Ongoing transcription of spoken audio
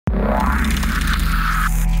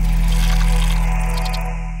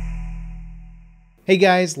Hey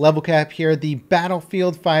guys, Level Cap here. The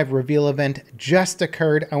Battlefield 5 reveal event just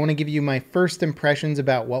occurred. I want to give you my first impressions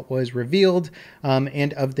about what was revealed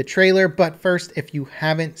and of the trailer. But first, if you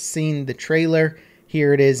haven't seen the trailer,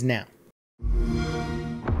 here it is now.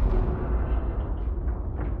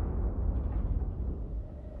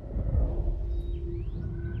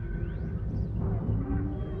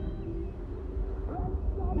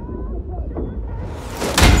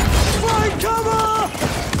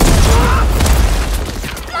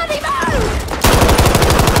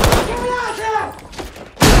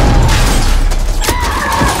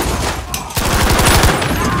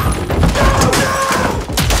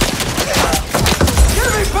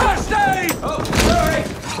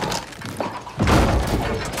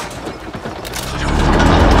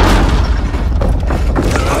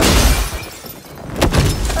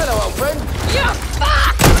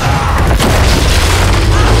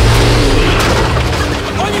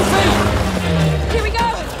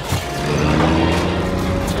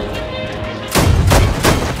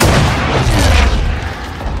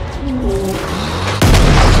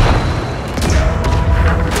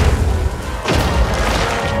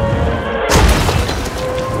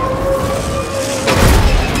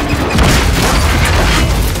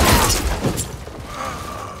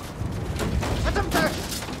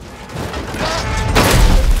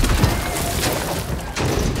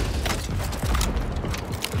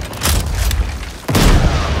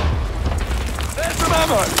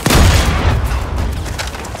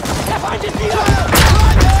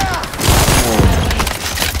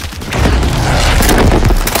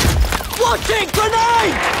 Launching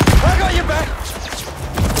grenade! I got you back!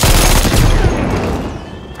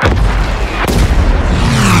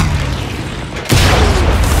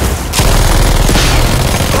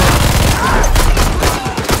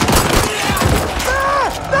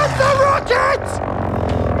 That's the rockets!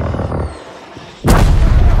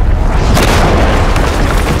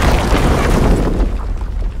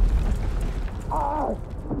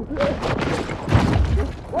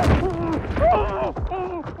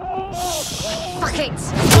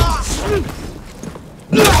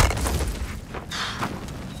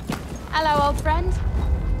 Hello, old friend.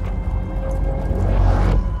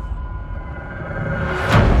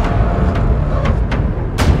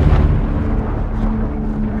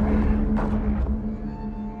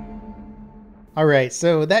 Alright,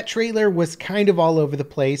 so that trailer was kind of all over the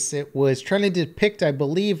place. It was trying to depict, I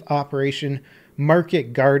believe, Operation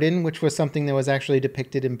Market Garden, which was something that was actually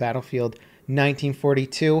depicted in Battlefield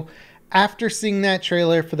 1942. After seeing that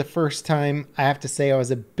trailer for the first time, I have to say I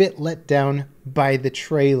was a bit let down by the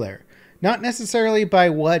trailer. Not necessarily by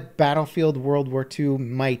what Battlefield World War II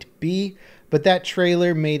might be, but that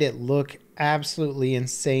trailer made it look absolutely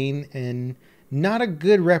insane and not a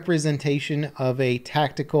good representation of a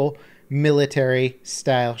tactical military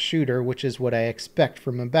style shooter, which is what I expect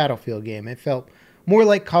from a Battlefield game. It felt more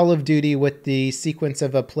like Call of Duty with the sequence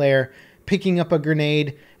of a player picking up a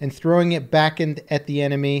grenade and throwing it back at the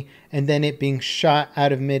enemy, and then it being shot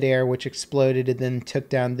out of midair, which exploded and then took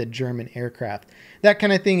down the German aircraft. That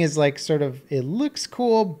kind of thing is like sort of, it looks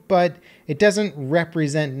cool, but it doesn't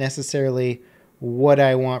represent necessarily what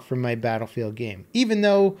I want from my Battlefield game. Even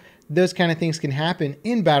though those kind of things can happen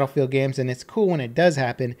in Battlefield games, and it's cool when it does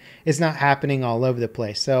happen, it's not happening all over the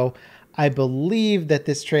place. So I believe that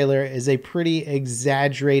this trailer is a pretty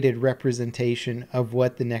exaggerated representation of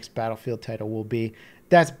what the next Battlefield title will be.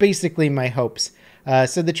 That's basically my hopes.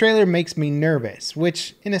 So the trailer makes me nervous,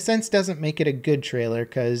 which in a sense doesn't make it a good trailer,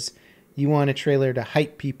 because you want a trailer to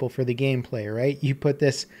hype people for the gameplay, right? You put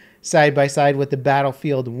this side by side with the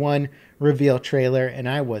Battlefield 1 reveal trailer, and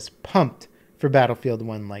I was pumped for Battlefield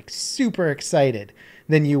 1, like super excited.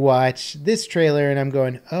 Then you watch this trailer and I'm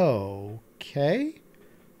going, oh, okay.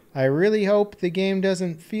 I really hope the game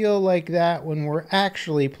doesn't feel like that when we're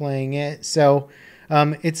actually playing it. So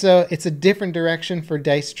it's a different direction for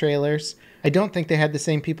DICE trailers. I don't think they had the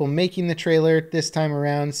same people making the trailer this time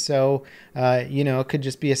around. So, you know, it could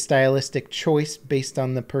just be a stylistic choice based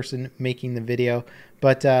on the person making the video.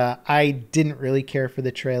 But I didn't really care for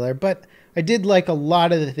the trailer. But I did like a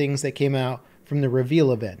lot of the things that came out from the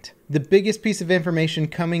reveal event. The biggest piece of information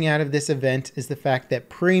coming out of this event is the fact that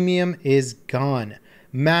Premium is gone.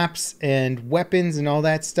 Maps and weapons and all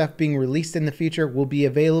that stuff being released in the future will be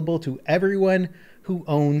available to everyone who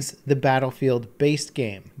owns the Battlefield-based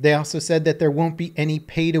game. They also said that there won't be any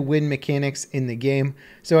pay-to-win mechanics in the game,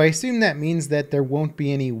 so I assume that means that there won't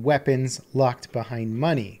be any weapons locked behind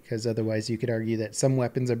money, because otherwise you could argue that some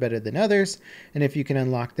weapons are better than others, and if you can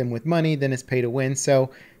unlock them with money, then it's pay-to-win.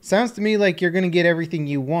 So sounds to me like you're going to get everything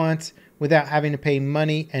you want without having to pay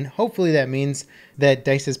money, and hopefully that means that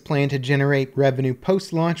DICE's plan to generate revenue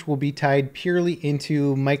post-launch will be tied purely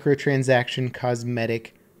into microtransaction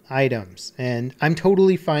cosmetic items. And I'm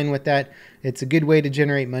totally fine with that. It's a good way to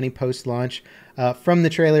generate money post-launch. From the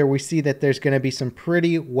trailer, we see that there's going to be some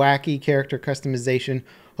pretty wacky character customization.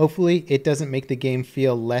 Hopefully it doesn't make the game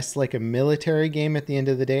feel less like a military game at the end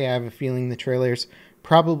of the day. I have a feeling the trailer's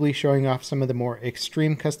probably showing off some of the more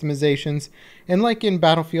extreme customizations. And like in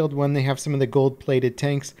Battlefield 1, they have some of the gold-plated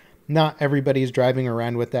tanks. Not everybody's driving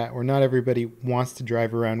around with that, or not everybody wants to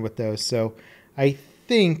drive around with those. So I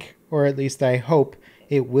think, or at least I hope,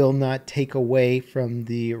 it will not take away from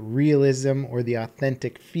the realism or the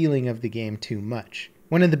authentic feeling of the game too much.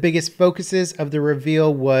 One of the biggest focuses of the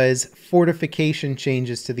reveal was fortification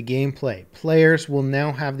changes to the gameplay. Players will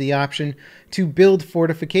now have the option to build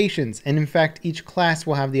fortifications, and in fact each class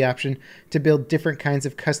will have the option to build different kinds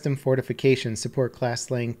of custom fortifications, support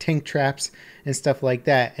class laying tank traps and stuff like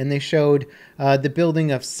that. And they showed the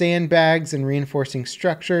building of sandbags and reinforcing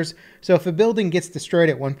structures. So if a building gets destroyed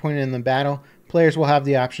at one point in the battle, players will have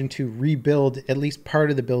the option to rebuild at least part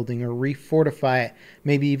of the building or refortify it,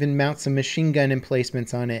 maybe even mount some machine gun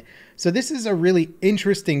emplacements on it. So this is a really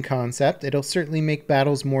interesting concept. It'll certainly make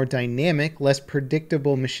battles more dynamic, less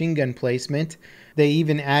predictable machine gun placement. They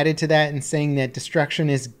even added to that in saying that destruction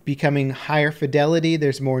is becoming higher fidelity.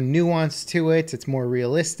 There's more nuance to it. It's more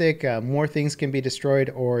realistic. More things can be destroyed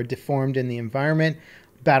or deformed in the environment.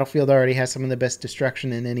 Battlefield already has some of the best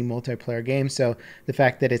destruction in any multiplayer game, so the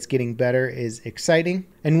fact that it's getting better is exciting.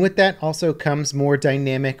 And with that also comes more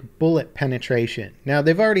dynamic bullet penetration. Now,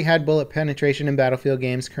 they've already had bullet penetration in Battlefield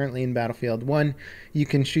games. Currently in Battlefield 1, you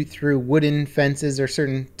can shoot through wooden fences or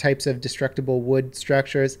certain types of destructible wood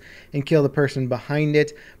structures and kill the person behind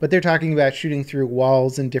it. But they're talking about shooting through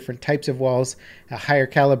walls and different types of walls. Higher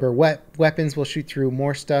caliber weapons will shoot through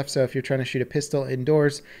more stuff. So if you're trying to shoot a pistol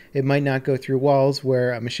indoors, it might not go through walls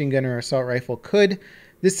where a machine gun or assault rifle could.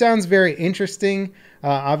 This sounds very interesting.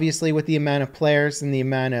 Obviously, with the amount of players and the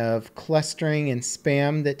amount of clustering and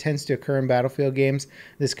spam that tends to occur in Battlefield games,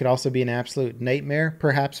 this could also be an absolute nightmare.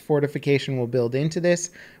 Perhaps fortification will build into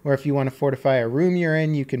this, or if you want to fortify a room you're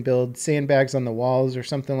in, you can build sandbags on the walls or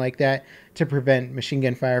something like that to prevent machine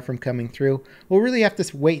gun fire from coming through. We'll really have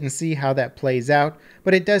to wait and see how that plays out,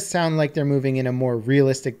 but it does sound like they're moving in a more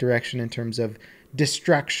realistic direction in terms of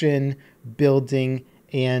destruction, building,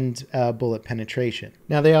 and bullet penetration.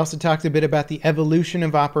 Now, they also talked a bit about the evolution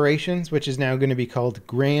of operations, which is now going to be called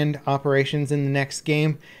Grand Operations in the next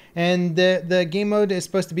game. And the game mode is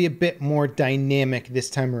supposed to be a bit more dynamic this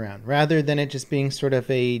time around, rather than it just being sort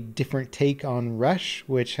of a different take on Rush,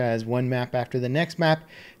 which has one map after the next map.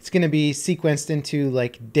 It's going to be sequenced into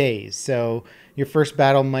like days. So your first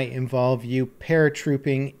battle might involve you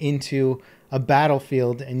paratrooping into a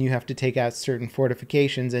battlefield and you have to take out certain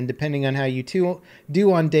fortifications, and depending on how you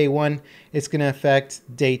do on day one, it's going to affect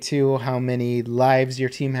day two, how many lives your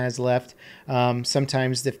team has left.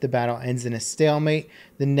 Sometimes if the battle ends in a stalemate,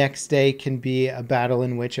 the next day can be a battle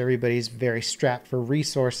in which everybody's very strapped for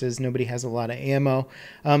resources, nobody has a lot of ammo.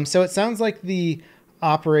 So it sounds like the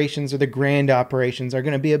operations, or the grand operations, are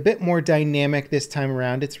going to be a bit more dynamic this time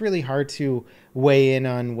around. It's really hard to weigh in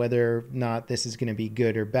on whether or not this is going to be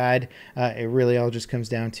good or bad. It really all just comes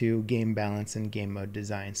down to game balance and game mode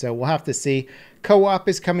design. So we'll have to see. Co-op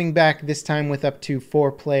is coming back this time with up to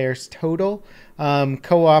 4 players total.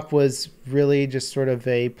 Co-op was really just sort of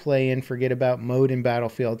a play and forget about mode in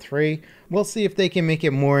Battlefield 3. We'll see if they can make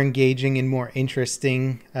it more engaging and more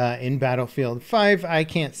interesting in Battlefield 5. I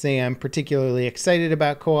can't say I'm particularly excited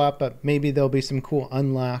about co-op, but maybe there'll be some cool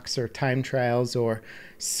unlocks or time trials or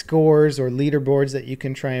scores or leaderboards that you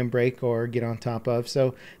can try and break or get on top of.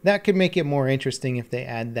 So that could make it more interesting if they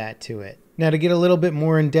add that to it. Now, to get a little bit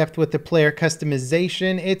more in depth with the player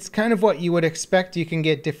customization, it's kind of what you would expect. You can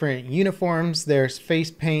get different uniforms, there's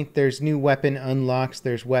face paint, there's new weapon unlocks,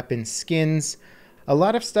 there's weapon skins. A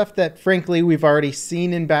lot of stuff that, frankly, we've already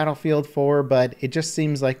seen in Battlefield 4, but it just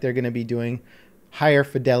seems like they're going to be doing higher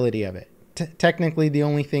fidelity of it. Technically, the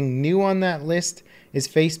only thing new on that list is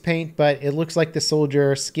face paint, but it looks like the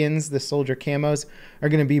soldier skins, the soldier camos, are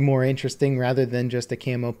going to be more interesting rather than just a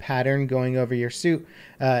camo pattern going over your suit.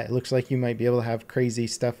 It looks like you might be able to have crazy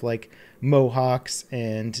stuff like mohawks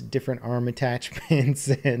and different arm attachments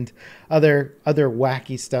and other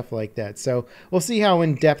wacky stuff like that. So we'll see how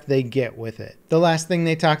in depth they get with it. The last thing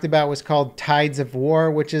they talked about was called Tides of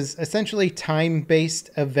War, which is essentially time-based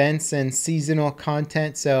events and seasonal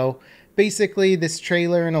content. So basically, this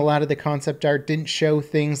trailer and a lot of the concept art didn't show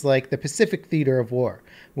things like the Pacific Theater of War,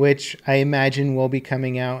 which I imagine will be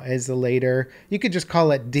coming out as a later, you could just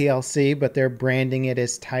call it DLC, but they're branding it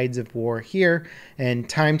as Tides of War here, and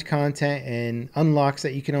timed content and unlocks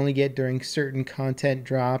that you can only get during certain content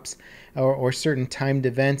drops or certain timed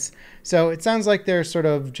events. So it sounds like they're sort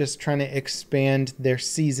of just trying to expand their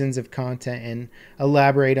seasons of content and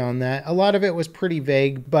elaborate on that. A lot of it was pretty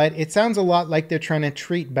vague, but it sounds a lot like they're trying to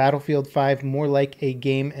treat Battlefield 5 more like a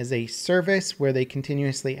game as a service where they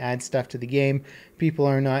continuously add stuff to the game. People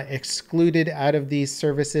are not excluded out of these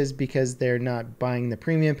services because they're not buying the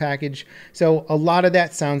premium package. So a lot of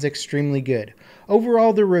that sounds extremely good.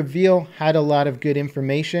 Overall, the reveal had a lot of good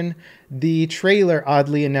information. The trailer,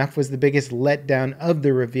 oddly enough, was the biggest letdown of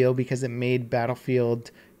the reveal because it made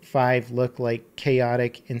Battlefield 5 look like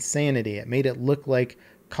chaotic insanity. It made it look like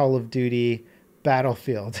Call of Duty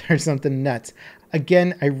Battlefield or something nuts.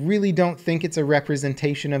 Again, I really don't think it's a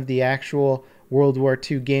representation of the actual World War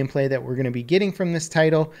II gameplay that we're going to be getting from this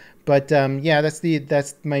title. But yeah,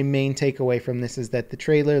 that's my main takeaway from this, is that the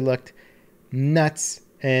trailer looked nuts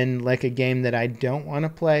and like a game that I don't want to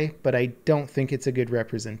play, but I don't think it's a good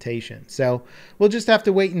representation. So we'll just have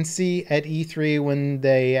to wait and see at E3 when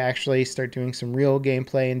they actually start doing some real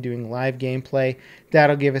gameplay and doing live gameplay.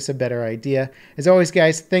 That'll give us a better idea. As always,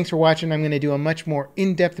 guys, thanks for watching. I'm going to do a much more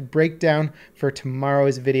in-depth breakdown for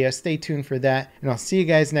tomorrow's video. Stay tuned for that, and I'll see you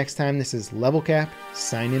guys next time. This is Level Cap,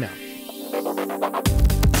 signing out.